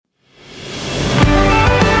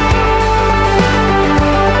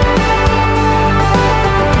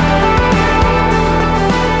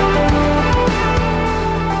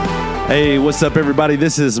Hey, what's up, everybody?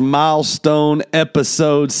 This is milestone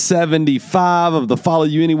episode 75 of the Follow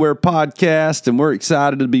You Anywhere podcast, and we're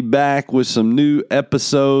excited to be back with some new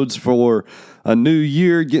episodes for a new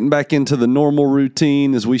year, getting back into the normal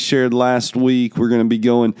routine. As we shared last week, we're going to be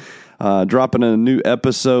dropping a new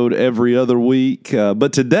episode every other week.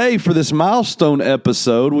 But today, for this milestone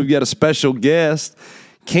episode, we've got a special guest.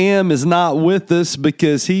 Cam is not with us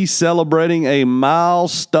because he's celebrating a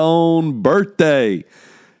milestone birthday.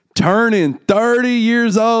 Turning 30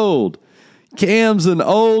 years old. Cam's an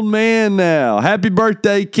old man now. Happy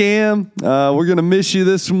birthday, Cam. We're going to miss you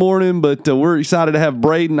this morning, but we're excited to have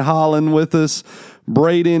Braden Holland with us.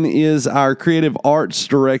 Braden is our creative arts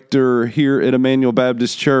director here at Emmanuel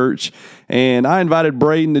Baptist Church, and I invited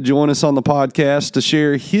Braden to join us on the podcast to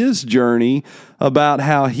share his journey about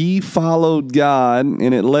how he followed God,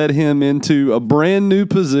 and it led him into a brand new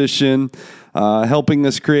position, helping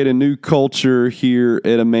us create a new culture here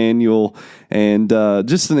at Emmanuel, and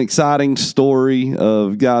just an exciting story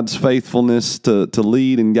of God's faithfulness to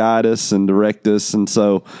lead and guide us and direct us. And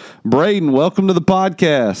so, Braden, welcome to the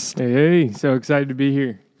podcast. Hey, so excited to be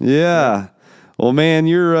here. Yeah. Well, man,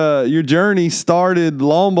 your journey started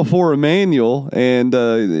long before Emmanuel, and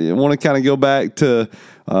I want to kind of go back to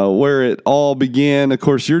where it all began. Of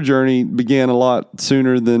course, your journey began a lot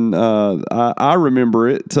sooner than I remember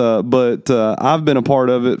it, but I've been a part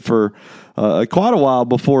of it for quite a while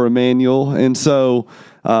before Emmanuel. And so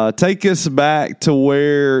take us back to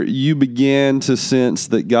where you began to sense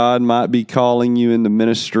that God might be calling you into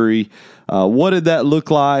ministry. What did that look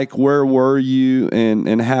like? Where were you?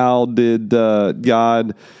 And how did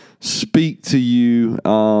God speak to you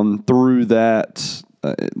through that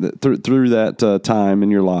time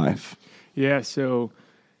in your life? Yeah, so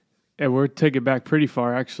we're taking it back pretty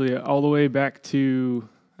far, actually, all the way back to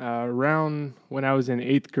around when I was in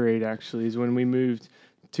 8th grade, actually, is when we moved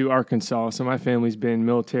to Arkansas. So my family's been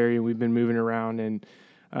military, and we've been moving around, and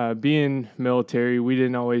being military, we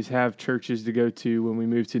didn't always have churches to go to when we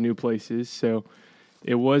moved to new places. So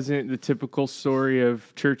it wasn't the typical story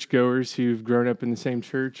of churchgoers who've grown up in the same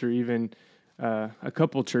church or even a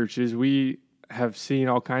couple churches. We have seen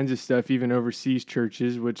all kinds of stuff, even overseas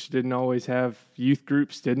churches, which didn't always have youth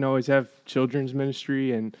groups, didn't always have children's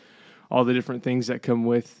ministry, and all the different things that come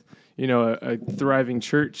with, a thriving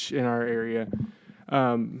church in our area.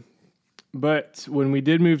 But when we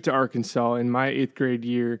did move to Arkansas in my 8th grade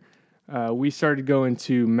year, we started going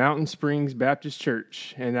to Mountain Springs Baptist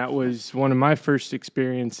Church, and that was one of my first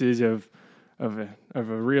experiences of a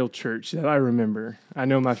real church that I remember. I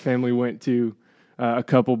know my family went to a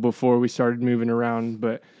couple before we started moving around,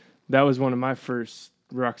 but that was one of my first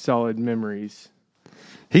rock solid memories.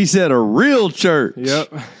 He said a real church.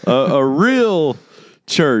 Yep. a real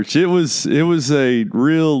church. It was a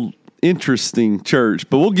real interesting church,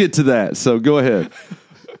 but we'll get to that. So go ahead.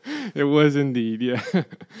 It was indeed, yeah.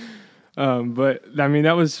 But I mean,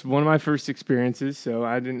 that was one of my first experiences, so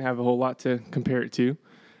I didn't have a whole lot to compare it to.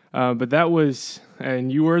 But that was,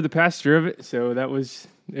 and you were the pastor of it, so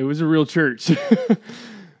it was a real church.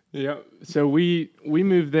 Yeah. So we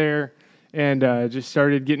moved there and just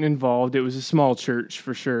started getting involved. It was a small church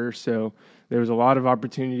for sure, so there was a lot of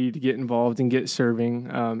opportunity to get involved and get serving.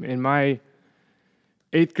 In my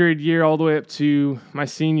 8th grade year all the way up to my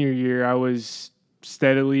senior year, I was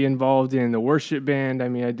steadily involved in the worship band. I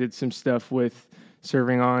mean, I did some stuff with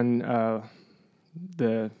serving on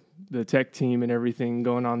the tech team and everything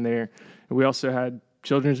going on there. And we also had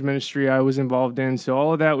children's ministry I was involved in. So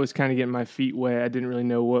all of that was kind of getting my feet wet. I didn't really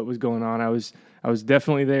know what was going on. I was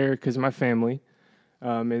definitely there because of my family.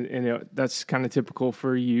 That's kind of typical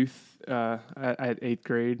for youth at 8th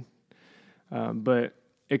grade. But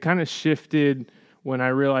it kind of shifted when I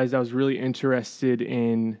realized I was really interested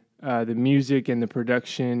in the music and the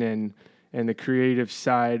production and the creative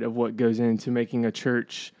side of what goes into making a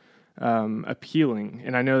church appealing.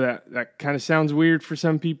 And I know that kind of sounds weird for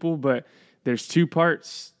some people, but there's two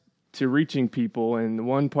parts to reaching people, and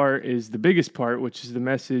one part is the biggest part, which is the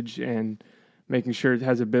message and making sure it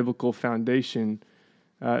has a biblical foundation.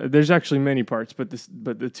 There's actually many parts, but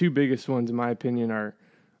the two biggest ones, in my opinion, are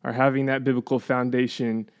having that biblical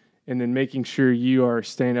foundation and then making sure you are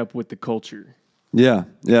staying up with the culture. Yeah,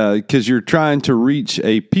 because you're trying to reach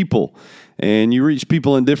a people, and you reach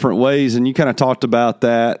people in different ways, and you kind of talked about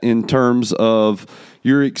that in terms of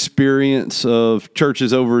your experience of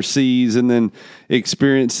churches overseas and then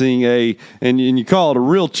experiencing and you call it a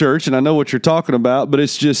real church, and I know what you're talking about, but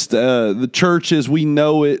it's just the church as we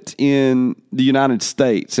know it in the United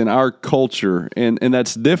States, in our culture, and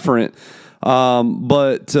that's different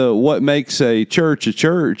But what makes a church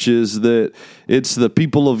is that it's the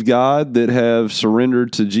people of God that have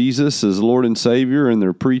surrendered to Jesus as Lord and Savior, and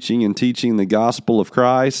they're preaching and teaching the gospel of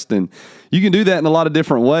Christ. And you can do that in a lot of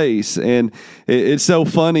different ways. And it's so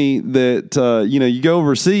funny that, you go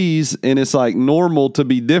overseas and it's like normal to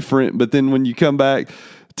be different. But then when you come back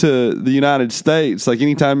to the United States, like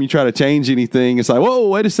anytime you try to change anything, it's like, whoa,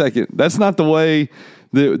 wait a second. That's not the way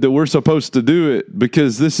that we're supposed to do it,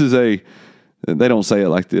 because this is they don't say it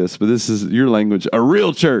like this, but this is your language, a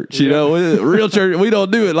real church, a real church. We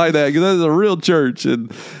don't do it like that because that's a real church.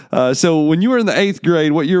 And so when you were in the 8th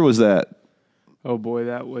grade, what year was that? Oh boy,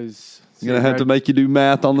 that was... I'm going to have to make you do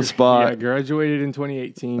math on the spot. Yeah, I graduated in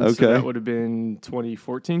 2018, okay. So that would have been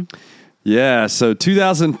 2014. Yeah, so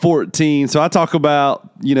 2014. So I talk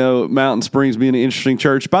about, Mountain Springs being an interesting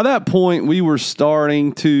church. By that point, we were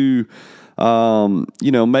starting to...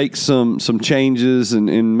 make some changes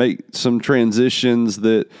and make some transitions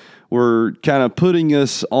that were kind of putting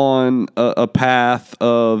us on a path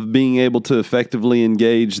of being able to effectively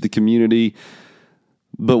engage the community.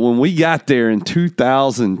 But when we got there in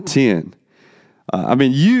 2010,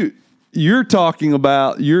 you're talking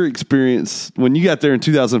about your experience when you got there in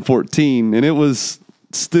 2014, and it was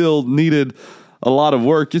still needed a lot of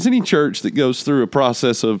work, as any church that goes through a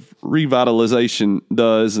process of revitalization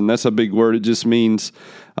does, and that's a big word. It just means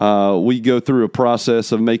we go through a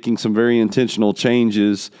process of making some very intentional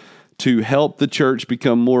changes to help the church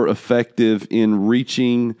become more effective in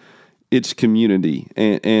reaching its community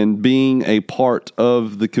and being a part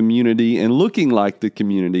of the community and looking like the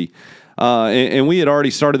community. And we had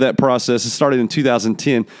already started that process. It started in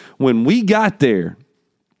 2010. When we got there,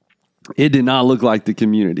 it did not look like the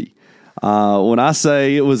community. When I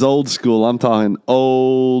say it was old school, I'm talking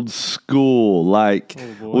old school. Like,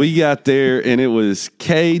 we got there and it was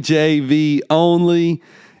KJV only.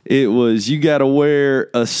 It was, you got to wear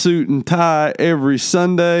a suit and tie every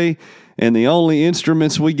Sunday. And the only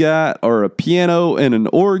instruments we got are a piano and an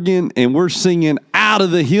organ. And we're singing out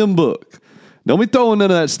of the hymn book. Don't be throwing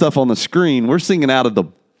none of that stuff on the screen. We're singing out of the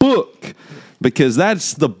book, because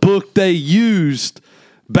that's the book they used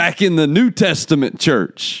back in the New Testament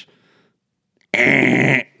church.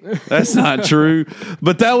 That's not true,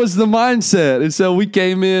 but that was the mindset. And so we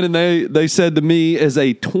came in and they said to me, as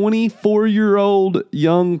a 24-year-old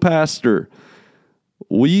young pastor,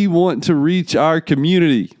 we want to reach our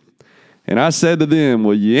community. And I said to them,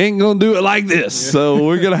 well, you ain't going to do it like this. Yeah. So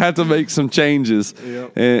we're going to have to make some changes.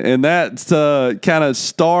 Yep. And that kind of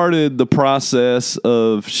started the process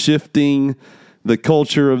of shifting the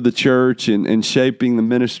culture of the church and shaping the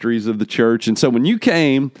ministries of the church. And so when you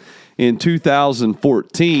came in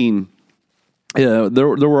 2014, there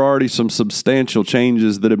were already some substantial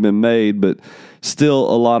changes that have been made, but still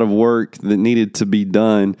a lot of work that needed to be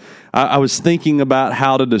done. I was thinking about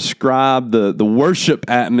how to describe the worship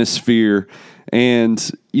atmosphere, and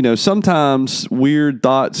sometimes weird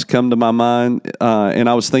thoughts come to my mind, and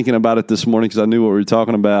I was thinking about it this morning because I knew what we were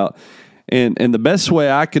talking about. And the best way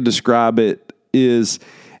I could describe it is,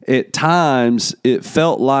 at times it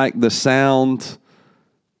felt like the sound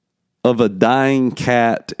of a dying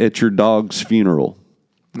cat at your dog's funeral.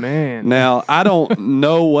 Man. Now, I don't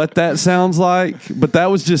know what that sounds like, but that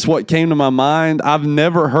was just what came to my mind. I've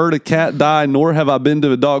never heard a cat die, nor have I been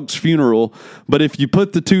to a dog's funeral. But if you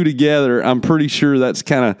put the two together, I'm pretty sure that's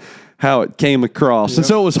kind of how it came across. Yep. And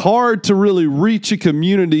so it was hard to really reach a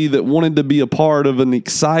community that wanted to be a part of an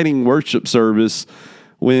exciting worship service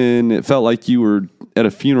when it felt like you were at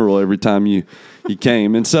a funeral every time you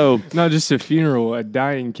came. And so, not just a funeral, a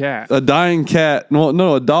dying cat. A dying cat.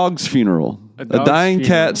 No, a dog's funeral. A dying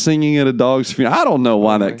funeral. Cat singing at a dog's funeral. I don't know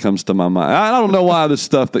why that comes to my mind. I don't know why the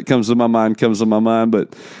stuff that comes to my mind comes to my mind,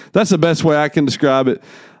 but that's the best way I can describe it.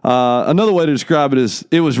 Another way to describe it is,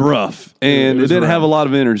 it was rough, and it didn't have a lot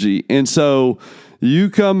of energy. And so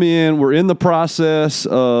you come in, we're in the process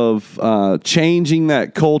of changing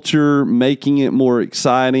that culture, making it more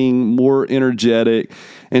exciting, more energetic.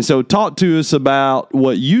 And so talk to us about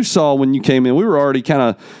what you saw when you came in. We were already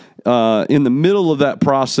kind of in the middle of that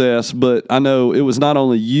process, but I know it was not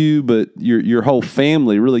only you, but your whole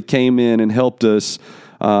family really came in and helped us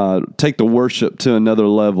take the worship to another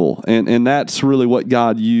level. And that's really what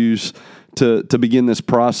God used to begin this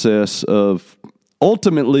process of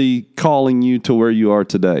ultimately calling you to where you are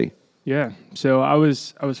today. Yeah. So I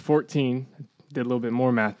was 14, did a little bit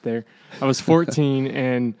more math there. I was 14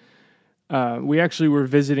 and we actually were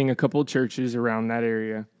visiting a couple churches around that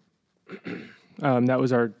area. That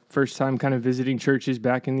was our first time kind of visiting churches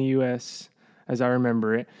back in the U.S., as I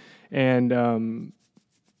remember it. And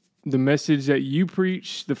the message that you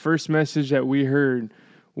preached, the first message that we heard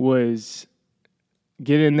was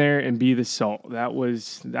get in there and be the salt. That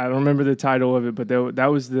was, I don't remember the title of it, but that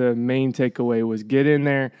was the main takeaway, was get in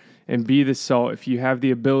there and be the salt. If you have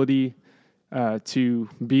the ability to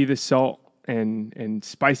be the salt and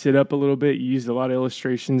spice it up a little bit, you used a lot of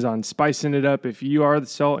illustrations on spicing it up. If you are the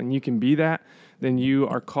salt and you can be that, then you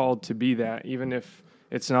are called to be that, even if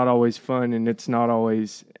it's not always fun and it's not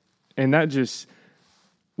always, and that just,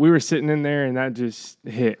 we were sitting in there and that just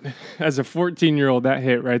hit. As a 14-year-old, that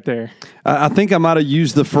hit right there. I think I might have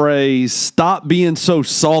used the phrase, stop being so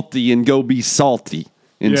salty and go be salty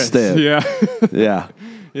instead. Yes, yeah. Yeah.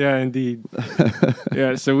 Yeah, indeed.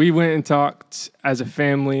 Yeah, so we went and talked as a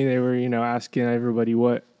family. They were, asking everybody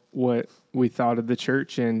what we thought of the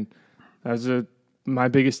church, and that was my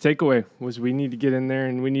biggest takeaway was we need to get in there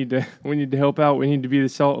and we need to help out. We need to be the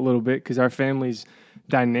salt a little bit because our family's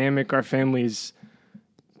dynamic. Our family's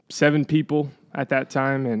 7 people at that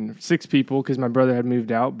time and 6 people because my brother had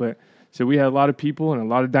moved out. But so we had a lot of people and a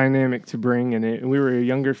lot of dynamic to bring, and we were a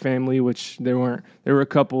younger family, which there were a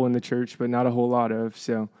couple in the church, but not a whole lot of.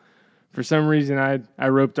 So for some reason, I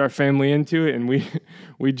roped our family into it, and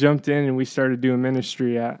we jumped in and we started doing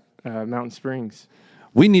ministry at Mountain Springs.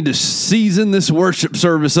 We need to season this worship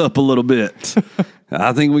service up a little bit.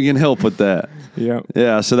 I think we can help with that. Yeah.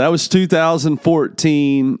 Yeah. So that was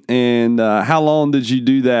 2014. And how long did you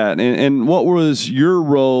do that? And what was your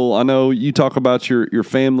role? I know you talk about your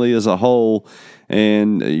family as a whole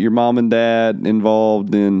and your mom and dad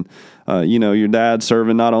involved in, your dad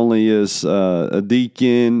serving not only as a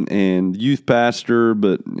deacon and youth pastor,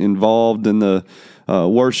 but involved in the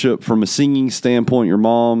worship from a singing standpoint, your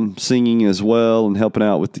mom singing as well and helping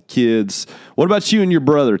out with the kids. What about you and your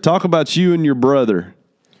brother? Talk about you and your brother.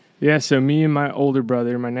 Yeah, so me and my older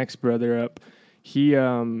brother, my next brother up, he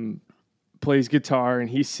plays guitar and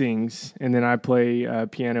he sings, and then I play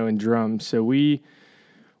piano and drums. So we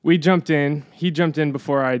jumped in. He jumped in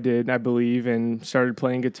before I did, I believe, and started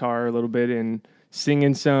playing guitar a little bit and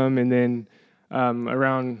singing some. And then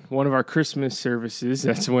around one of our Christmas services,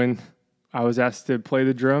 that's when I was asked to play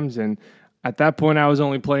the drums, and at that point I was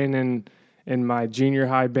only playing in my junior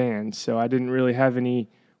high band, so I didn't really have any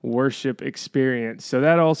worship experience. So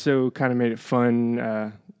that also kind of made it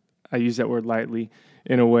fun. I use that word lightly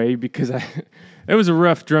in a way because it was a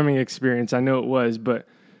rough drumming experience. I know it was, but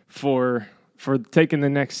for taking the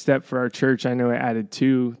next step for our church, I know it added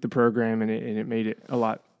to the program and it made it a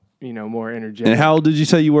lot more energetic. And how old did you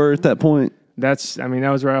say you were at that point? That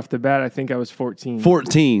was right off the bat. I think I was 14.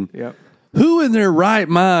 14. Yep. Who in their right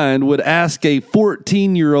mind would ask a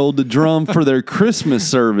 14-year-old to drum for their Christmas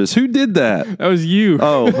service? Who did that? That was you.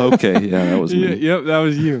 Oh, okay. Yeah, that was me. Yep, that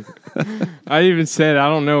was you. I even said, I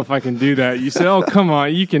don't know if I can do that. You said, oh, come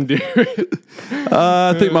on, you can do it.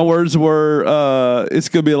 I think my words were, it's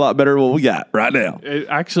going to be a lot better than what we got right now.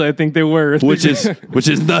 Actually, I think they were. Which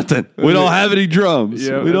is nothing. We don't have any drums.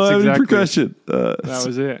 Yeah, we don't have any exactly. percussion. That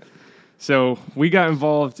was it. So we got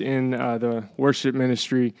involved in the worship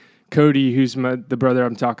ministry. Cody, who's the brother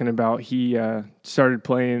I'm talking about, he started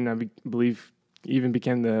playing, I believe even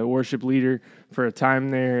became the worship leader for a time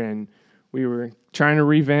there, and we were trying to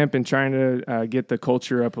revamp and trying to get the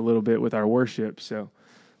culture up a little bit with our worship, so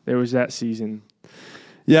there was that season.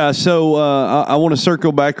 Yeah, so I want to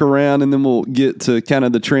circle back around, and then we'll get to kind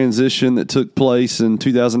of the transition that took place in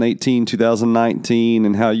 2018, 2019,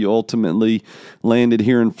 and how you ultimately landed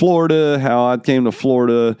here in Florida, how I came to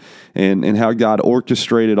Florida, and how God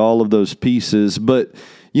orchestrated all of those pieces. But,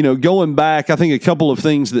 going back, I think a couple of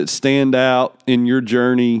things that stand out in your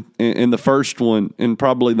journey, and the first one, and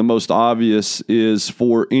probably the most obvious, is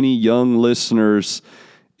for any young listeners,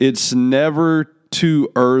 it's never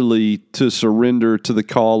too early to surrender to the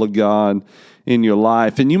call of God in your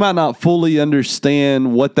life. And you might not fully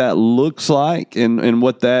understand what that looks like and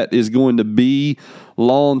what that is going to be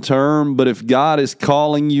long term, but if God is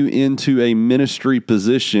calling you into a ministry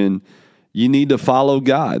position, you need to follow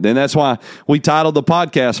God. And that's why we titled the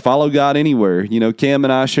podcast, Follow God Anywhere. Cam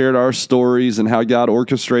and I shared our stories and how God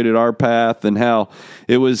orchestrated our path and how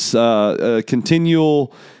it was a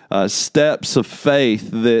continual steps of faith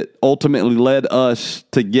that ultimately led us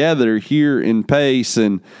together here in Pace.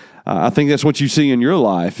 And I think that's what you see in your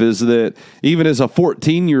life, is that even as a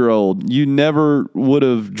 14-year-old, you never would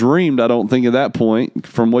have dreamed, I don't think at that point,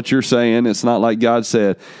 from what you're saying. It's not like God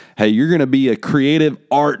said, hey, you're going to be a creative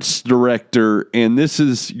arts director and this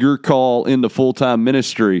is your call into full-time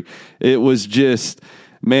ministry. It was just,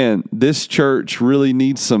 man, this church really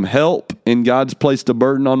needs some help, and God's placed a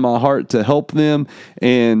burden on my heart to help them,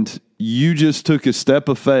 and you just took a step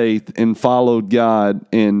of faith and followed God,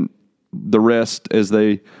 and the rest, as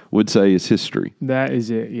they would say, is history. That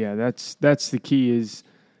is it. Yeah, that's the key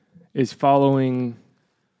is following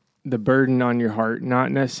the burden on your heart,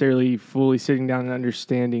 not necessarily fully sitting down and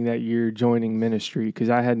understanding that you're joining ministry. Because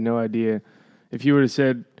I had no idea. If you would have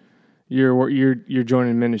said you're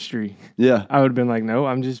joining ministry, Yeah. I would have been like, no,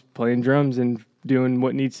 I'm just playing drums and doing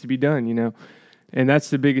what needs to be done, you know. And that's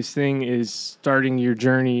the biggest thing, is starting your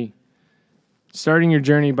journey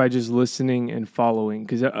by just listening and following.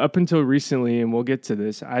 Because up until recently, and we'll get to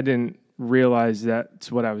this, I didn't realize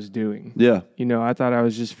that's what I was doing. Yeah. You know, I thought I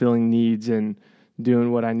was just filling needs and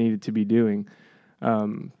doing what I needed to be doing.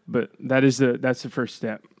 But that's the first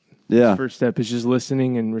step. Yeah. The first step is just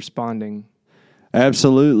listening and responding.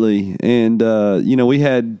 Absolutely. And, we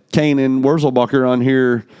had Kanan Wurzelbacher on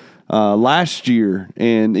here last year,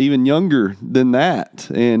 and even younger than that.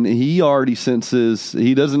 And he already senses,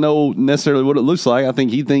 he doesn't know necessarily what it looks like. I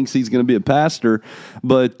think he thinks he's going to be a pastor,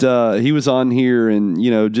 but he was on here and,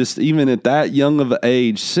 just even at that young of an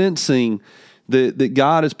age, sensing that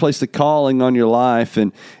God has placed a calling on your life.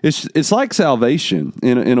 And it's like salvation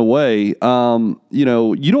in a way.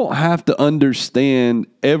 You don't have to understand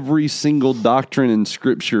every single doctrine in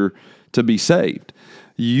Scripture to be saved.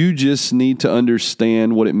 You just need to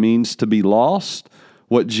understand what it means to be lost,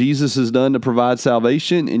 what Jesus has done to provide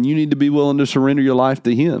salvation, and you need to be willing to surrender your life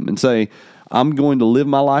to Him and say, I'm going to live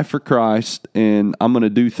my life for Christ, and I'm going to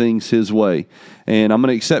do things His way, and I'm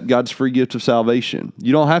going to accept God's free gift of salvation.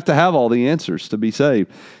 You don't have to have all the answers to be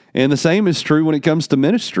saved. And the same is true when it comes to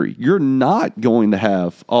ministry. You're not going to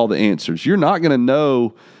have all the answers. You're not going to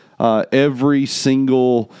know every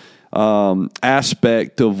single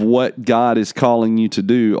aspect of what God is calling you to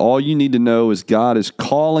do. All you need to know is God is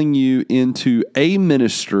calling you into a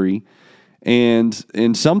ministry, and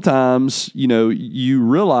sometimes, you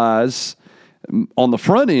realize on the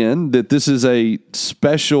front end that this is a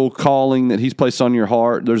special calling that He's placed on your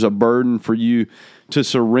heart. There's a burden for you to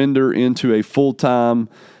surrender into a full-time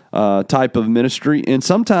type of ministry. And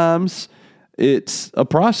sometimes it's a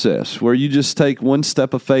process where you just take one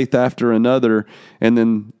step of faith after another, and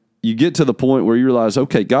then you get to the point where you realize,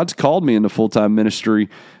 okay, God's called me into full-time ministry,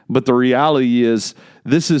 but the reality is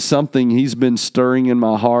this is something He's been stirring in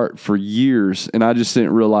my heart for years, and I just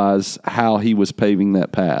didn't realize how He was paving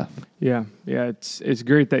that path. Yeah, it's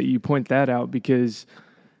great that you point that out, because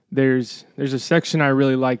there's a section I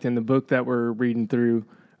really liked in the book that we're reading through,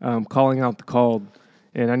 Calling Out the Called.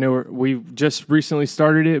 And I know we've just recently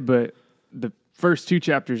started it, but the first 2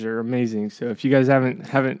 chapters are amazing. So if you guys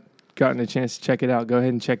haven't gotten a chance to check it out, go ahead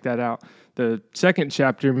and check that out. The second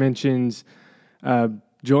chapter mentions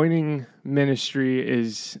joining ministry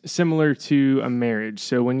is similar to a marriage.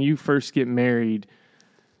 So when you first get married,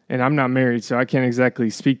 and I'm not married, so I can't exactly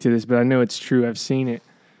speak to this, but I know it's true. I've seen it.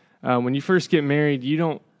 When you first get married,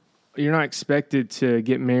 you're not expected to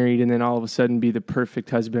get married and then all of a sudden be the perfect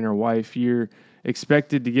husband or wife. You're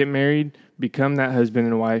expected to get married, become that husband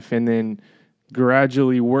and wife, and then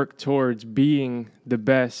gradually work towards being the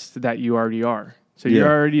best that you already are. So you're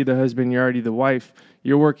already the husband, you're already the wife.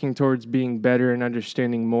 You're working towards being better and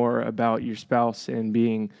understanding more about your spouse and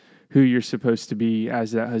being who you're supposed to be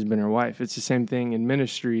as that husband or wife. It's the same thing in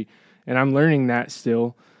ministry, and I'm learning that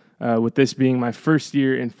still, with this being my first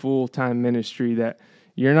year in full-time ministry, that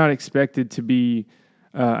you're not expected to be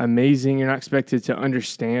amazing. You're not expected to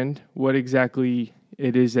understand what exactly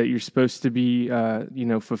it is that you're supposed to be,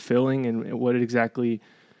 fulfilling, and what exactly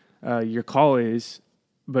your call is.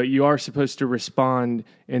 But you are supposed to respond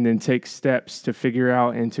and then take steps to figure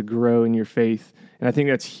out and to grow in your faith. And I think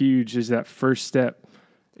that's huge, is that first step.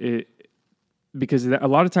 Because a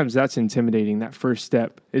lot of times that's intimidating. That first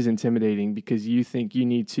step is intimidating because you think you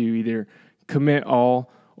need to either commit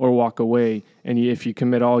all or walk away. And if you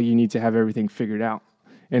commit all, you need to have everything figured out.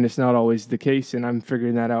 And it's not always the case, and I'm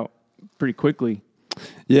figuring that out pretty quickly.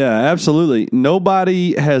 Yeah, absolutely.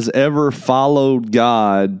 Nobody has ever followed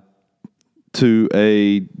God to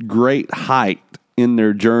a great height in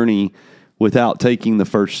their journey without taking the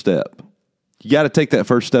first step. You got to take that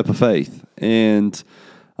first step of faith. And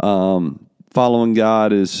following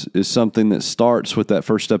God is something that starts with that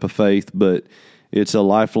first step of faith, but it's a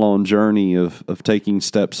lifelong journey of taking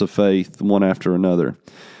steps of faith one after another.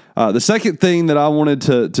 The second thing that I wanted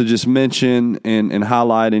to just mention and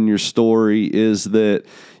highlight in your story is that,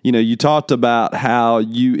 you talked about how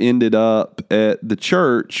you ended up at the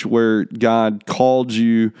church where God called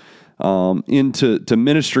you into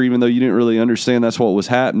ministry, even though you didn't really understand that's what was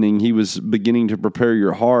happening. He was beginning to prepare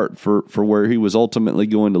your heart for where He was ultimately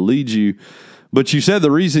going to lead you. But you said the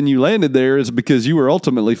reason you landed there is because you were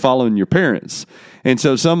ultimately following your parents. And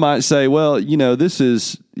so some might say, well, this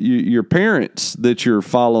is your parents that you're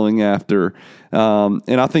following after.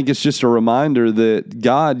 And I think it's just a reminder that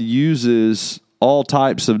God uses all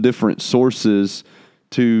types of different sources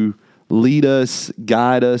to lead us,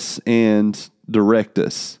 guide us, and direct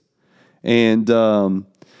us. And,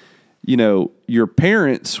 your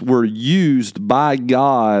parents were used by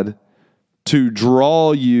God to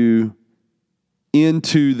draw you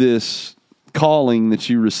into this calling that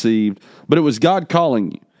you received, but it was God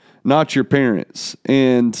calling you, not your parents.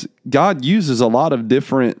 And God uses a lot of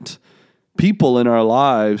different people in our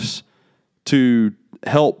lives to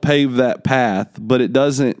help pave that path, but it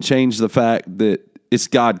doesn't change the fact that it's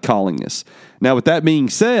God calling us. Now, with that being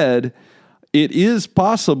said, it is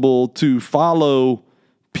possible to follow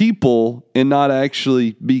people and not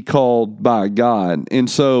actually be called by God. And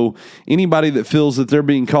so anybody that feels that they're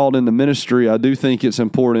being called into ministry, I do think it's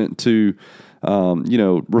important to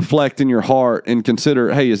reflect in your heart and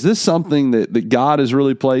consider, hey, is this something that God has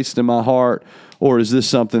really placed in my heart, or is this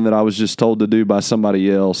something that I was just told to do by somebody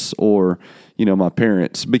else or, my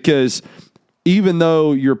parents? Because even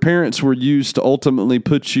though your parents were used to ultimately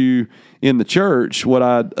put you in the church, what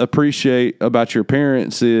I appreciate about your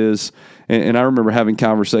parents is, and I remember having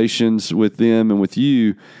conversations with them and with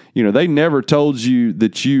you, they never told you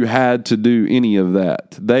that you had to do any of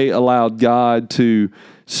that. They allowed God to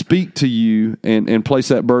speak to you and place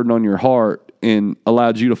that burden on your heart and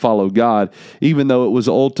allowed you to follow God, even though it was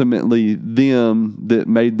ultimately them that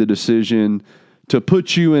made the decision to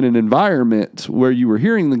put you in an environment where you were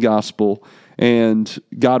hearing the gospel and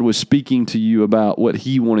God was speaking to you about what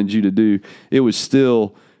He wanted you to do. It was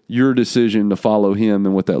still your decision to follow Him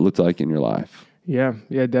and what that looked like in your life. Yeah,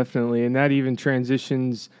 definitely. And that even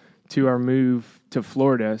transitions to our move to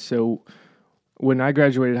Florida. So when I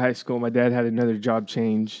graduated high school, my dad had another job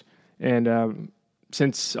change. And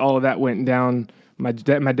since all of that went down, my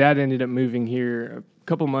dad ended up moving here a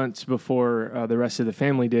couple months before the rest of the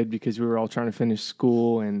family did, because we were all trying to finish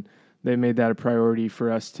school, and they made that a priority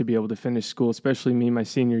for us to be able to finish school, especially me my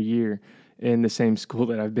senior year in the same school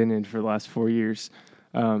that I've been in for the last 4 years.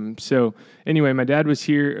 So anyway, my dad was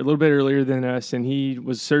here a little bit earlier than us, and he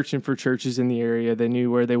was searching for churches in the area. They knew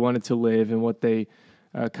where they wanted to live and what they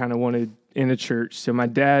kind of wanted in a church. So my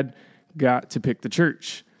dad got to pick the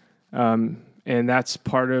church. And that's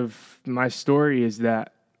part of my story, is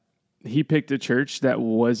that he picked a church that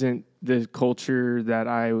wasn't the culture that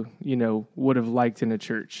I, would have liked in a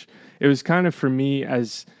church. It was kind of, for me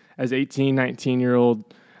as 18,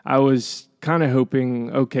 19-year-old, I was kind of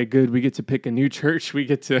hoping, okay, good, we get to pick a new church. We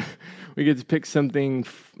get to pick something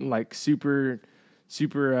like super,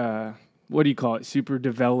 what do you call it? Super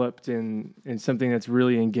developed and something that's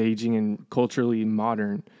really engaging and culturally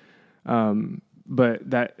modern. But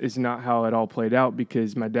that is not how it all played out,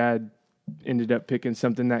 because my dad ended up picking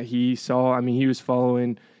something that he saw. I mean, he was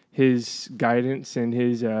following his guidance and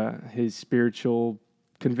his spiritual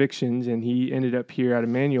convictions, and he ended up here at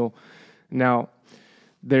Emmanuel. Now,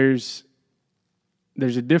 there's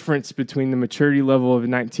a difference between the maturity level of a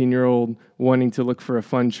 19-year-old wanting to look for a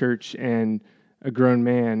fun church and a grown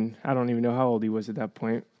man, I don't even know how old he was at that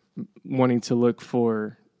point, wanting to look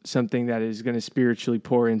for something that is going to spiritually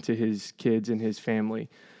pour into his kids and his family.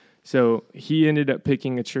 So he ended up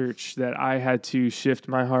picking a church that I had to shift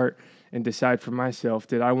my heart and decide for myself,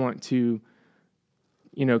 did I want to,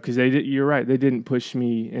 because you're right, they didn't push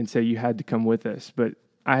me and say you had to come with us, but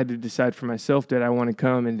I had to decide for myself, did I want to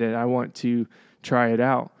come and did I want to try it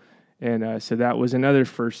out? And so that was another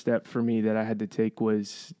first step for me that I had to take,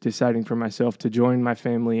 was deciding for myself to join my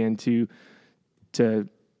family and to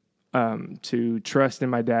trust in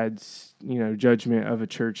my dad's, judgment of a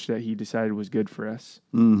church that he decided was good for us.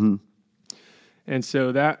 Mm-hmm. And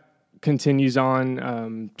so that continues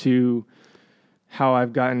on to how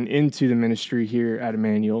I've gotten into the ministry here at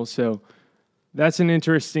Emmanuel. So that's an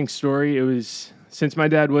interesting story. It was, since my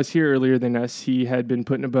dad was here earlier than us, he had been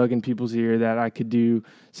putting a bug in people's ear that I could do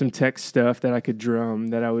some tech stuff, that I could drum,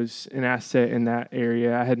 that I was an asset in that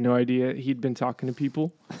area. I had no idea he'd been talking to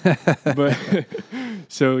people. But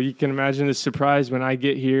so you can imagine the surprise when I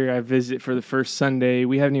get here. I visit for the first Sunday.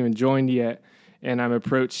 We haven't even joined yet. And I'm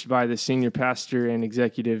approached by the senior pastor and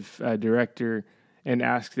executive director and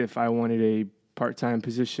asked if I wanted a part-time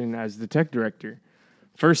position as the tech director.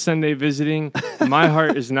 First Sunday visiting, my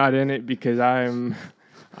heart is not in it, because I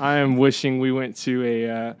am wishing we went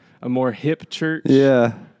to a more hip church.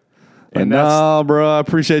 Yeah. And no, bro, I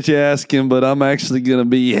appreciate you asking, but I'm actually going to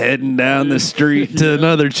be heading down the street to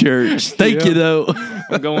another church. Thank you, though.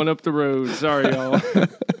 I'm going up the road. Sorry, y'all.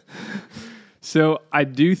 So I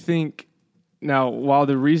do think, now, while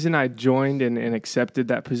the reason I joined and accepted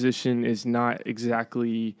that position is not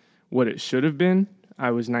exactly what it should have been,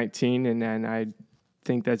 I was 19, and I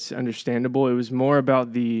think that's understandable. It was more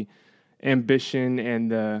about the ambition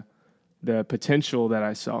and the the potential that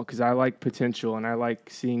I saw, because I like potential and I like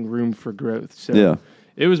seeing room for growth. So Yeah.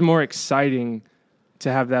 it was more exciting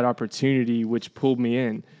to have that opportunity, which pulled me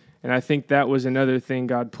in. And I think that was another thing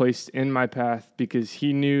God placed in my path, because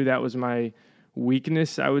he knew that was my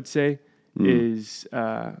weakness, I would say, is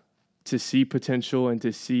to see potential and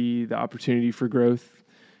to see the opportunity for growth.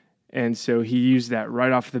 And so he used that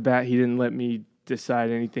right off the bat. He didn't let me decide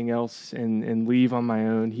anything else and leave on my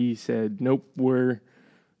own. He said, nope,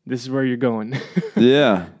 this is where you're going.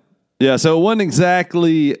 Yeah. Yeah. So it wasn't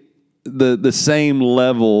exactly the same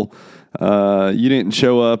level. You didn't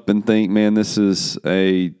show up and think, man, this is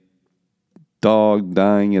a dog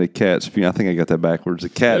dying at a cat's funeral. I think I got that backwards. A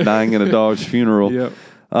cat dying at a dog's funeral. Yep.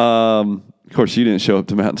 Of course, you didn't show up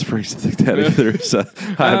to Mountain Springs to think that either. So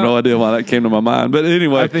I have no idea why that came to my mind. But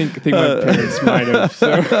anyway, I think my parents might have.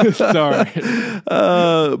 So it's all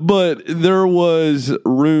right. but there was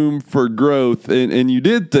room for growth, and you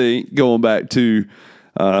did think, going back to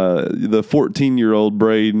the 14-year-old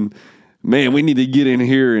Braden, man, we need to get in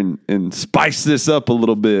here and spice this up a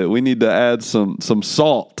little bit. We need to add some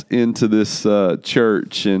salt into this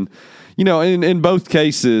church. And, in both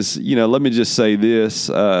cases, let me just say this,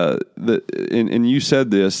 and you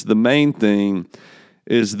said this, the main thing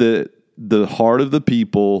is that the heart of the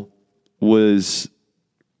people was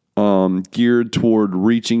geared toward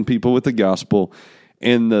reaching people with the gospel,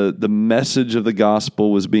 and the message of the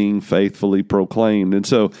gospel was being faithfully proclaimed. And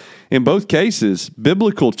so in both cases,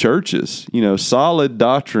 biblical churches, solid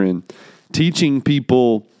doctrine, teaching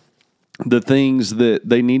people the things that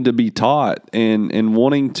they need to be taught, and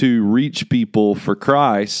wanting to reach people for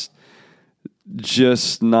Christ,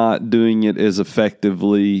 just not doing it as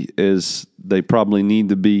effectively as they probably need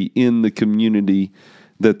to be in the community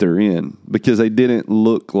that they're in, because they didn't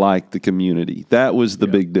look like the community. That was the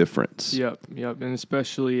big difference. Yep. And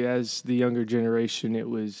especially as the younger generation,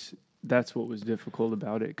 that's what was difficult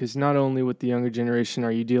about it. Because not only with the younger generation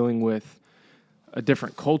are you dealing with a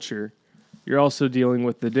different culture, you're also dealing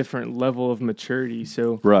with the different level of maturity.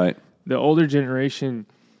 So right, the older generation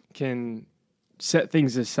can set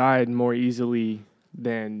things aside more easily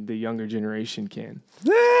than the younger generation can.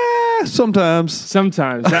 Sometimes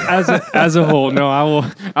as a whole. No,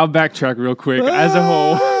 I'll backtrack real quick. As a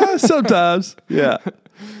whole, sometimes, yeah.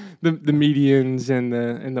 The medians and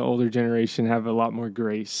the older generation have a lot more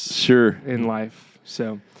grace, sure, in life.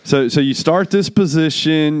 So you start this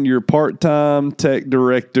position. You're part-time tech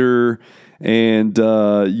director, and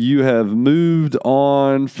you have moved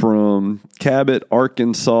on from Cabot,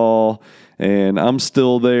 Arkansas. And I'm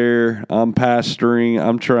still there. I'm pastoring.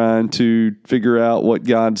 I'm trying to figure out what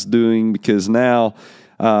God's doing, because now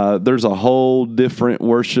there's a whole different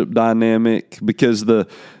worship dynamic, because the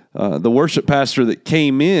worship pastor that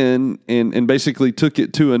came in and basically took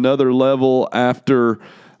it to another level after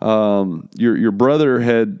your brother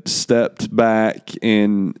had stepped back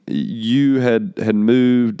and you had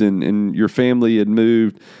moved and your family had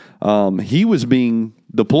moved, he was being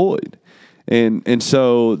deployed. And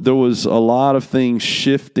so there was a lot of things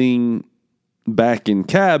shifting back in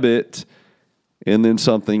Cabot, and then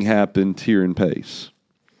something happened here in Pace.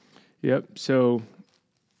 Yep. So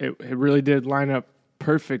it really did line up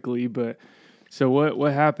perfectly. But so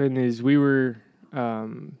what happened is we were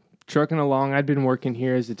trucking along. I'd been working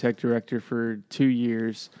here as the tech director for 2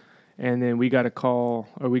 years, and then we got a call,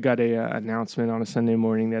 or we got a announcement on a Sunday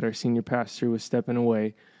morning that our senior pastor was stepping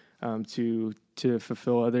away to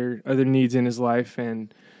fulfill other needs in his life.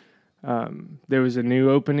 And there was a new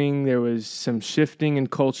opening. There was some shifting in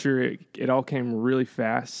culture. It all came really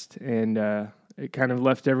fast, and it kind of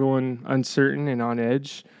left everyone uncertain and on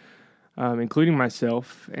edge, including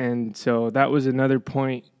myself. And so that was another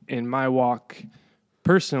point in my walk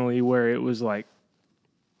personally where it was like,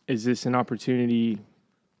 is this an opportunity?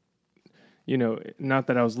 Not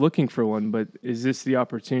that I was looking for one, but is this the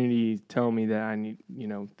opportunity telling me that I need,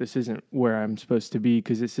 this isn't where I'm supposed to be,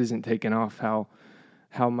 because this isn't taking off how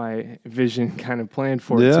my vision kind of planned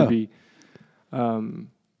for it to be.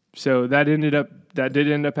 So that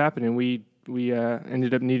did end up happening. We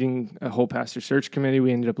ended up needing a whole pastor search committee.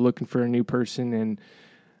 We ended up looking for a new person and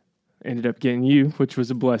ended up getting you, which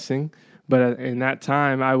was a blessing. But in that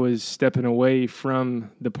time, I was stepping away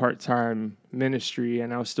from the part-time ministry,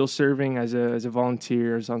 and I was still serving as a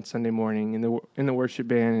volunteer on Sunday morning in the worship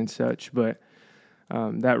band and such. But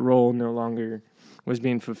that role no longer was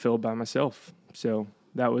being fulfilled by myself. So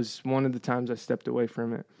that was one of the times I stepped away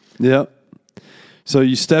from it. Yep. So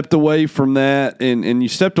you stepped away from that, and you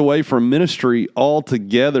stepped away from ministry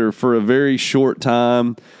altogether for a very short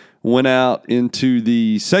time. Went out into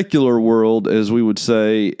the secular world, as we would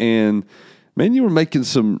say, and man, you were making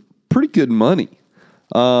some pretty good money.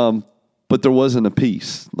 but there wasn't a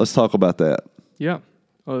peace. Let's talk about that. Yeah.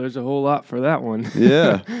 Oh, there's a whole lot for that one.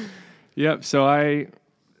 Yeah. Yep. So I,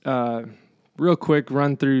 real quick,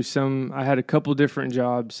 run through I had a couple different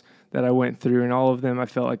jobs that I went through, and all of them I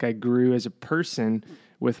felt like I grew as a person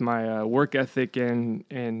with my work ethic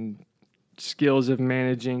and skills of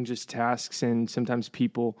managing just tasks and sometimes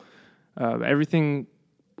people. Everything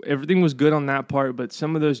was good on that part, but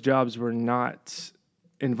some of those jobs were not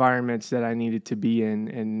environments that I needed to be in,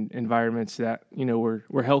 and environments that,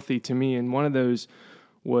 were healthy to me. And one of those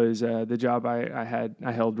was the job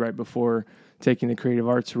I held right before taking the creative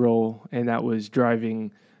arts role, and that was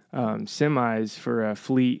driving semis for a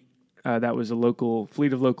fleet that was a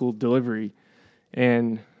fleet of local delivery.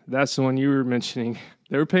 And that's the one you were mentioning.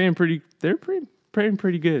 They were paying pretty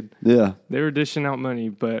good. Yeah. They were dishing out money,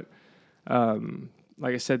 but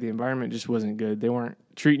like I said, the environment just wasn't good. They weren't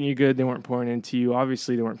treating you good. They weren't pouring into you.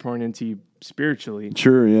 Obviously, they weren't pouring into you spiritually.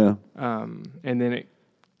 Sure, yeah. And then it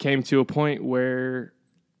came to a point where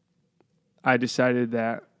I decided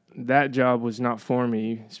that job was not for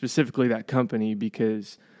me, specifically that company,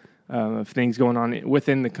 because of things going on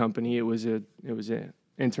within the company. It was an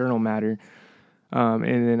internal matter.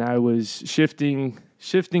 And then I was shifting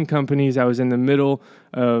companies. I was in the middle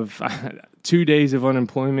of 2 days of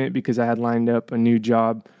unemployment because I had lined up a new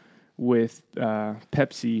job with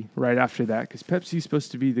Pepsi right after that, because Pepsi's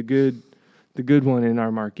supposed to be the good one in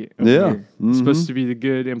our market. Yeah. Here. Mm-hmm. It's supposed to be the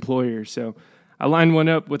good employer. So I lined one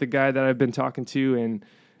up with a guy that I've been talking to and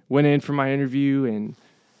went in for my interview and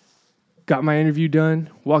got my interview done,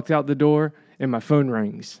 walked out the door, and my phone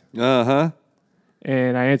rings. Uh-huh.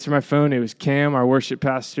 And I answered my phone. It was Cam, our worship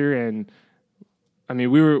pastor, and I mean,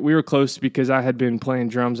 we were close because I had been playing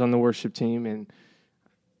drums on the worship team, and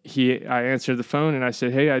I answered the phone and I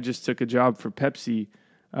said, "Hey, I just took a job for Pepsi.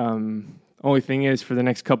 Only thing is, for the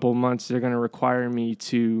next couple of months, they're going to require me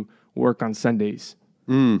to work on Sundays."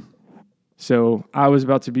 Mm. So I was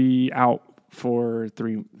about to be out for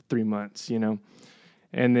three months,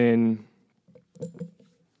 and then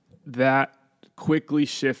that quickly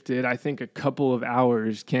shifted. I think a couple of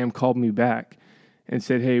hours, Cam called me back and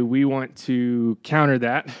said, "Hey, we want to counter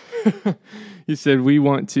that." He said, "We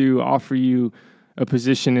want to offer you a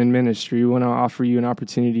position in ministry. We want to offer you an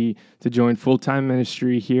opportunity to join full-time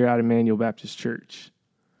ministry here at Emmanuel Baptist Church."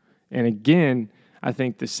 And again, I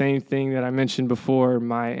think the same thing that I mentioned before,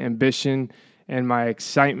 my ambition and my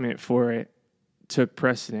excitement for it took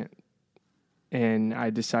precedent. And I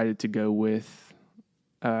decided to go with,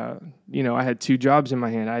 I had two jobs in my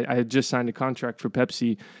hand. I had just signed a contract for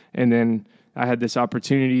Pepsi, and then I had this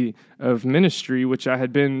opportunity of ministry, which I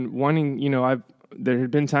had been wanting. There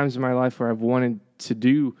had been times in my life where I've wanted to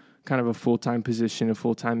do kind of a full-time position, a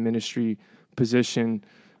full-time ministry position,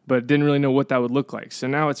 but didn't really know what that would look like. So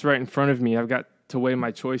now it's right in front of me. I've got to weigh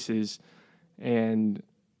my choices, and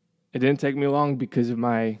it didn't take me long because of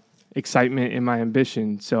my excitement and my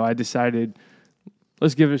ambition. So I decided,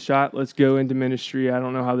 let's give it a shot. Let's go into ministry. I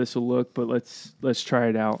don't know how this will look, but let's try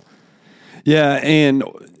it out. Yeah, and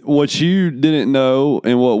what you didn't know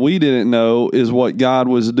and what we didn't know is what God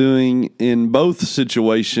was doing in both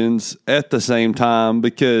situations at the same time,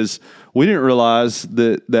 because we didn't realize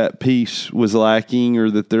that peace was lacking, or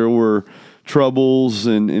that there were troubles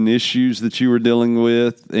and issues that you were dealing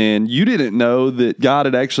with. And you didn't know that God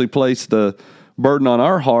had actually placed a burden on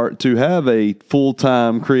our heart to have a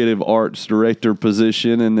full-time creative arts director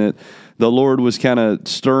position, and that the Lord was kind of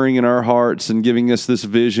stirring in our hearts and giving us this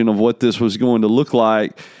vision of what this was going to look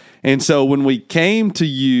like. And so when we came to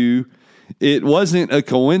you, it wasn't a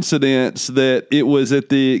coincidence that it was at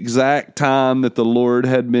the exact time that the Lord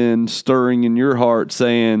had been stirring in your heart,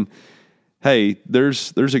 saying, "Hey,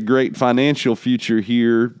 there's a great financial future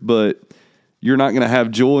here, but you're not going to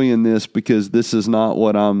have joy in this because this is not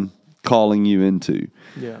what I'm calling you into."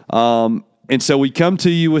 Yeah. And so we come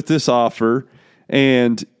to you with this offer,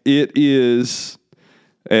 and it is,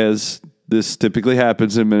 as this typically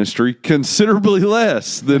happens in ministry, considerably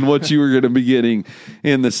less than what you were going to be getting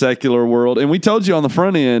in the secular world. And we told you on the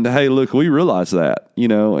front end, hey, look, we realize that,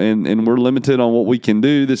 and we're limited on what we can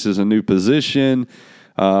do. This is a new position.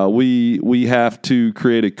 We have to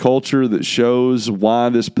create a culture that shows why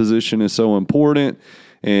this position is so important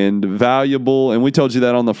and valuable. And we told you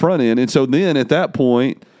that on the front end. And so then at that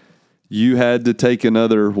point, you had to take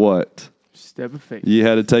another what? Step of faith. You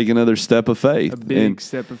had to take another step of faith. A big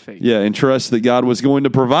step of faith. Yeah, and trust that God was going to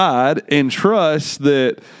provide, and trust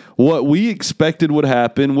that what we expected would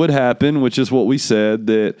happen, which is what we said,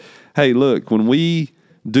 that, hey, look, when we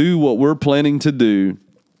do what we're planning to do,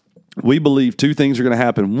 we believe two things are going to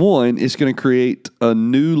happen. One, it's going to create a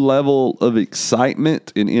new level of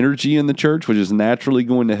excitement and energy in the church, which is naturally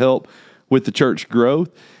going to help with the church growth.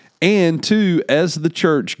 And two, as the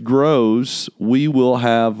church grows, we will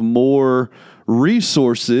have more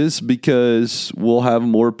resources because we'll have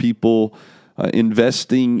more people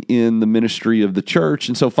investing in the ministry of the church.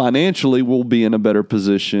 And so financially, we'll be in a better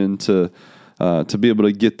position to be able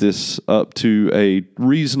to get this up to a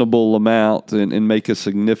reasonable amount and make a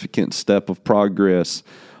significant step of progress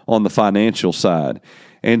on the financial side.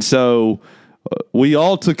 And so we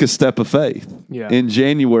all took a step of faith in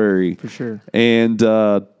January. For sure. And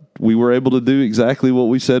we were able to do exactly what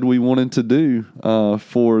we said we wanted to do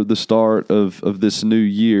for the start of this new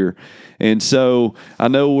year. And so I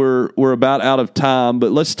know we're about out of time,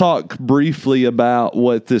 but let's talk briefly about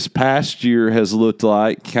what this past year has looked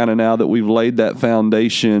like, kind of now that we've laid that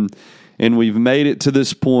foundation and we've made it to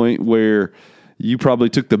this point where you probably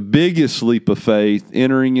took the biggest leap of faith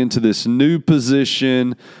entering into this new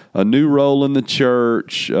position, a new role in the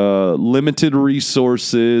church, limited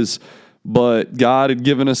resources, but God had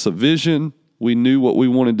given us a vision. We knew what we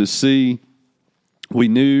wanted to see. We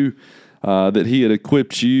knew that He had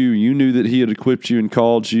equipped you. You knew that He had equipped you and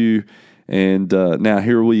called you. And now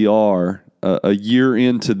here we are, a year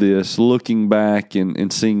into this, looking back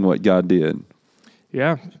and seeing what God did.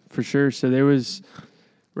 Yeah, for sure. So there was,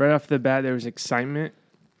 right off the bat, there was excitement.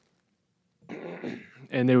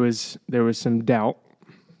 And there was some doubt.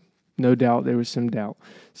 No doubt, there was some doubt.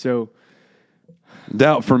 So,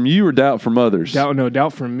 doubt from you or doubt from others?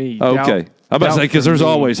 Doubt from me. Okay. I'm about to say, because there's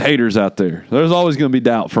always haters out there. There's always going to be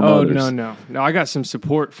doubt from others. No. I got some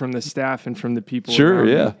support from the staff and from the people. Sure,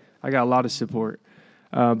 yeah. Me. I got a lot of support.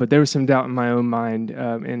 But there was some doubt in my own mind.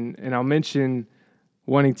 And I'll mention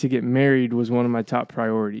wanting to get married was one of my top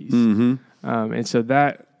priorities. Mm-hmm. And so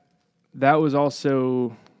that was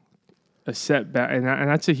also a setback. And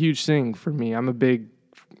that's a huge thing for me. I'm a big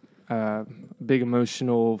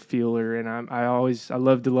emotional feeler, and I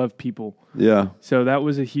love to love people. Yeah. So that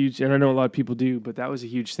was a huge, and I know a lot of people do, but that was a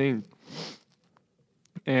huge thing.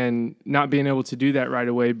 And not being able to do that right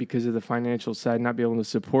away because of the financial side, not being able to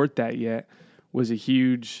support that yet, was a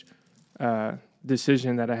huge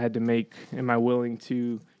decision that I had to make. Am I willing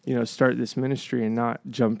to, start this ministry and not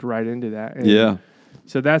jump right into that? And yeah.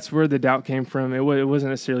 So that's where the doubt came from. It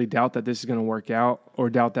wasn't necessarily doubt that this is going to work out, or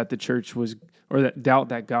doubt that the church was, or that doubt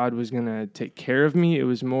that God was going to take care of me. It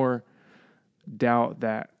was more doubt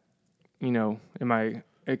that, can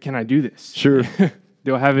I do this? Sure.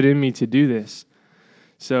 Do I have it in me to do this?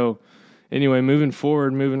 So anyway, moving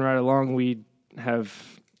right along, we've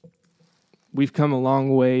come a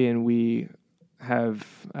long way, and we have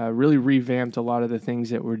really revamped a lot of the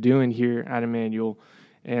things that we're doing here at Emmanuel.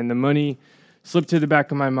 And the money slipped to the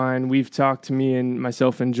back of my mind. We've talked, me and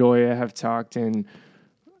myself and Joya have talked and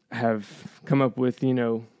have come up with,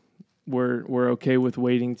 we're okay with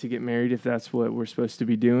waiting to get married if that's what we're supposed to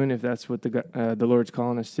be doing. If that's what the Lord's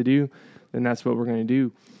calling us to do, then that's what we're going to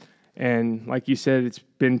do. And like you said, it's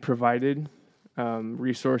been provided.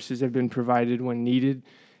 Resources have been provided when needed,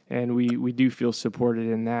 and we do feel supported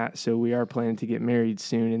in that. So we are planning to get married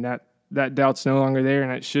soon, and that doubt's no longer there,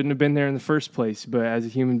 and it shouldn't have been there in the first place. But as a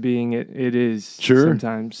human being, it is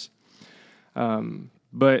sometimes.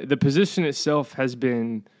 But the position itself has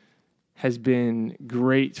been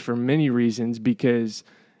great for many reasons, because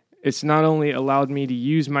it's not only allowed me to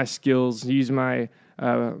use my skills, use my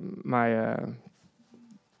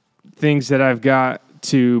things that I've got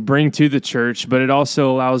to bring to the church, but it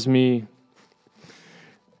also allows me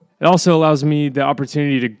the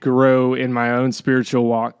opportunity to grow in my own spiritual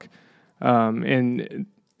walk. And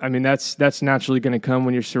I mean, that's naturally going to come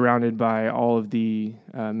when you're surrounded by all of the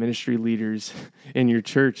ministry leaders in your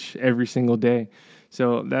church every single day.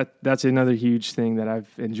 So that's another huge thing that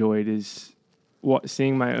I've enjoyed, is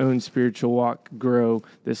seeing my own spiritual walk grow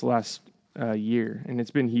this last year, and it's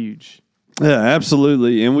been huge. Yeah,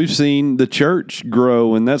 absolutely. And we've seen the church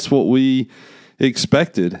grow, and that's what we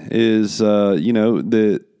expected, is that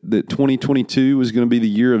 2022 was going to be the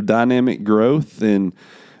year of dynamic growth. And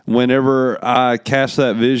whenever I cast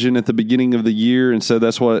that vision at the beginning of the year and said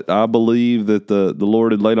that's what I believe that the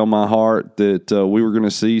Lord had laid on my heart, that we were going to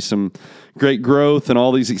see some great growth and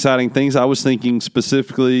all these exciting things, I was thinking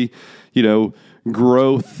specifically,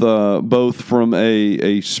 growth both from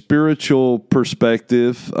a spiritual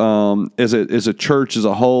perspective as a church as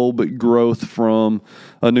a whole, but growth from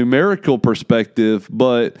a numerical perspective.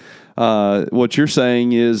 But what you're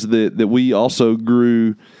saying is that we also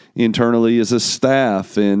grew internally as a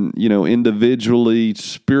staff, and individually,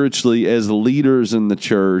 spiritually as leaders in the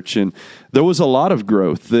church. And there was a lot of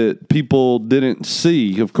growth that people didn't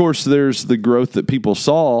see. Of course, there's the growth that people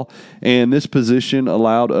saw, and this position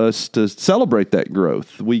allowed us to celebrate that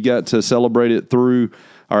growth. We got to celebrate it through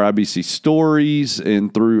our IBC Stories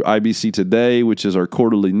and through IBC Today, which is our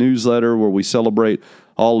quarterly newsletter where we celebrate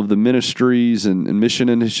all of the ministries and mission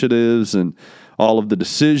initiatives and all of the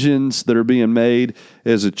decisions that are being made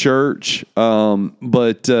as a church.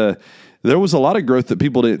 But there was a lot of growth that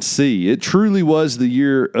people didn't see. It truly was the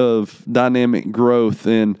year of dynamic growth.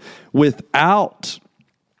 And without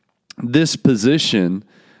this position,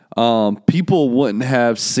 people wouldn't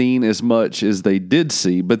have seen as much as they did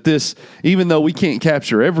see. But this, even though we can't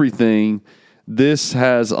capture everything, this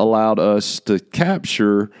has allowed us to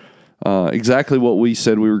capture exactly what we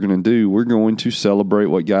said we were going to do. We're going to celebrate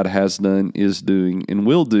what God has done, is doing, and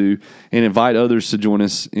will do, and invite others to join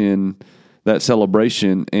us in that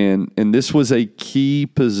celebration. And this was a key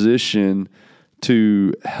position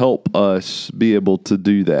to help us be able to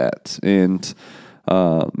do that. And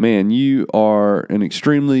man, you are an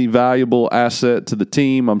extremely valuable asset to the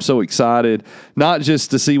team. I'm so excited, not just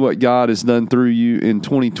to see what God has done through you in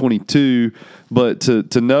 2022, but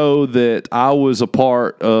to know that I was a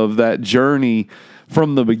part of that journey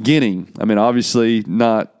from the beginning. I mean, obviously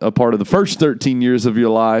not a part of the first 13 years of your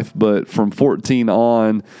life, but from 14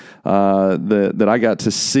 on, that I got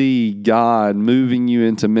to see God moving you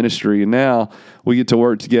into ministry. And now we get to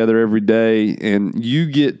work together every day, and you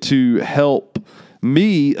get to help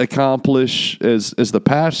me accomplish as the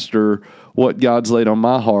pastor what God's laid on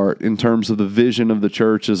my heart in terms of the vision of the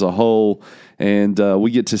church as a whole. And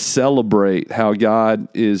we get to celebrate how God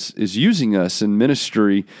is using us in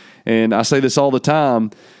ministry. And I say this all the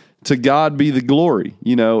time, to God be the glory.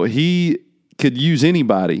 You know, He could use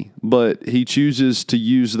anybody, but He chooses to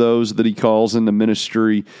use those that He calls into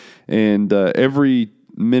ministry. And every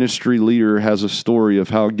ministry leader has a story of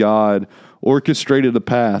how God orchestrated a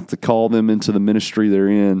path to call them into the ministry they're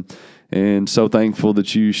in. And so thankful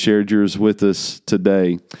that you shared yours with us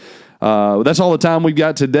today. That's all the time we've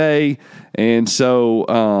got today. And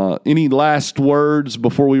so any last words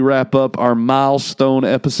before we wrap up our milestone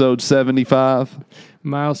episode 75?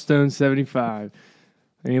 Milestone 75.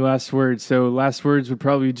 Any last words? So last words would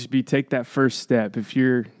probably just be take that first step. If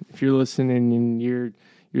you're listening and you're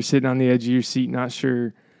sitting on the edge of your seat, not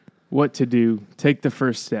sure what to do, take the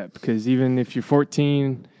first step. Because even if you're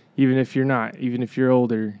 14, even if you're not, even if you're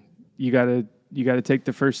older, you gotta take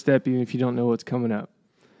the first step, even if you don't know what's coming up.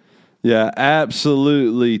 Yeah,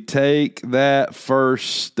 absolutely. Take that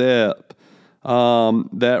first step.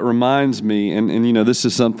 That reminds me, and you know, this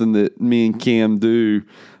is something that me and Cam do,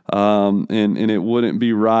 and it wouldn't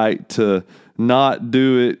be right to not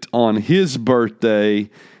do it on his birthday.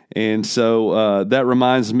 And so that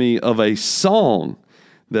reminds me of a song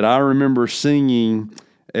that I remember singing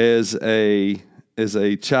as a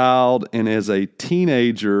child and as a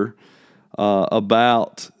teenager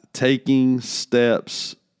about taking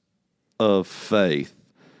steps of faith.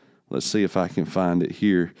 Let's see if I can find it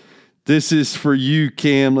here. This is for you,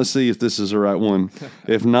 Cam. Let's see if this is the right one.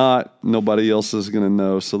 If not, nobody else is going to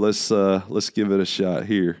know. So let's give it a shot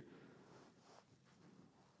here.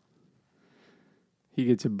 He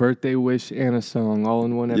gets a birthday wish and a song all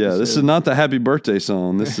in one episode. Yeah, this is not the happy birthday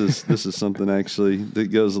song. This is something actually that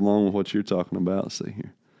goes along with what you're talking about. Let's see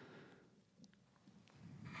here.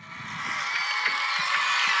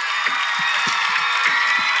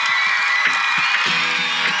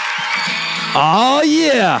 Oh,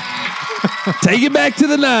 yeah. Take it back to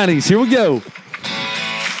the 90s. Here we go.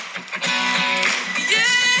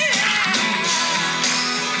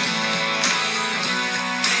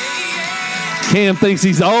 Cam thinks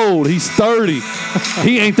he's old. He's 30.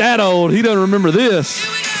 He ain't that old. He doesn't remember this.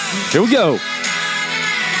 Here we go.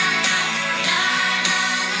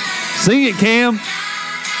 Sing it, Cam.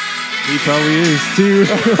 He probably is, too.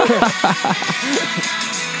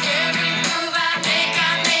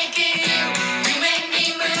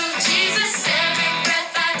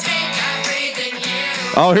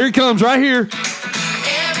 Oh, here it comes right here. Every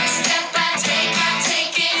step I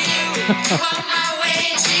take in you. You are my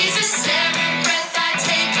way, Jesus. Every breath I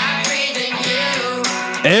take, I breathe in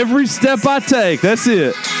you. Every step I take. That's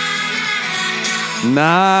it.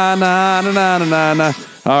 Nah.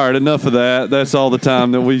 All right, enough of that. That's all the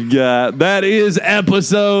time that we've got. That is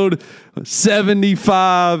episode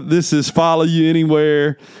 75. This is Follow You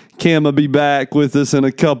Anywhere. Cam will be back with us in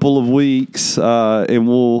a couple of weeks, and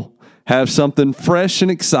we'll have something fresh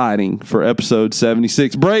and exciting for episode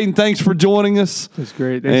 76. Braden, thanks for joining us. That's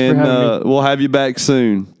great. Thanks for having me. We'll have you back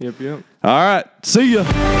soon. Yep. All right. See ya.